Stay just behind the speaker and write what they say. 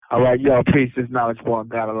All right, y'all, peace. This KnowledgeBorn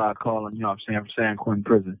GodAllah calling, you know what I'm saying, from San Quentin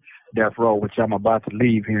Prison, death row, which I'm about to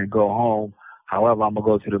leave here and go home. However, I'm going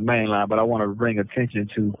to go to the mainland, but I want to bring attention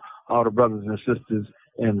to all the brothers and sisters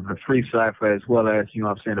in the free cipher, as well as, you know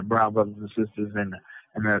what I'm saying, the brown brothers and sisters and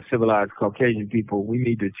the civilized Caucasian people. We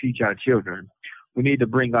need to teach our children. We need to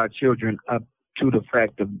bring our children up to the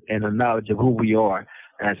fact of and the knowledge of who we are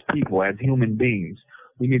as people, as human beings.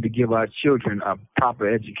 We need to give our children a proper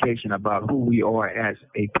education about who we are as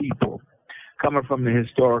a people. Coming from the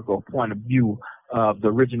historical point of view of the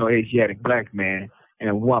original Asiatic black man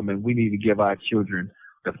and woman, we need to give our children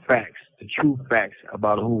the facts, the true facts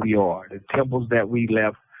about who we are, the temples that we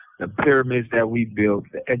left, the pyramids that we built,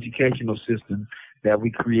 the educational system that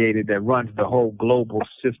we created that runs the whole global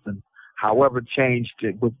system, however changed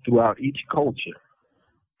it throughout each culture.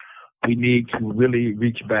 We need to really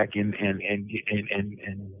reach back and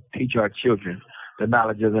teach our children the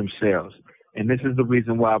knowledge of themselves. And this is the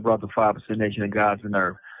reason why I brought the 5% Nation of Gods and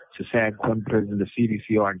Earth to San Quentin Prison, the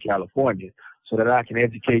CDCR in California, so that I can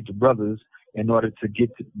educate the brothers in order to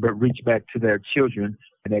reach back to their children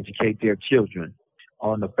and educate their children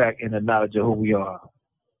on the fact and the knowledge of who we are.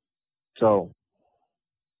 So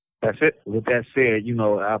that's it. With that said, you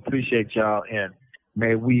know, I appreciate y'all, and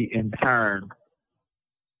may we in turn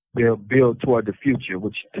build toward the future,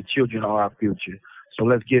 which the children are our future. So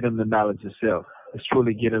let's get them the knowledge of self. Let's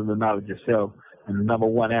truly get them the knowledge of self. And the number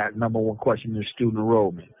one question is student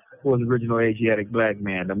enrollment. Who is the original Asiatic black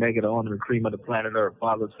man, the mega, the owner, the cream of the planet Earth,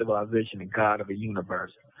 father of civilization, and God of the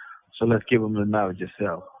universe? So let's give them the knowledge of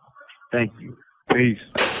self. Thank you. Peace.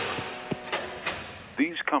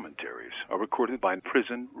 These commentaries are recorded by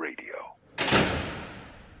Prison Radio.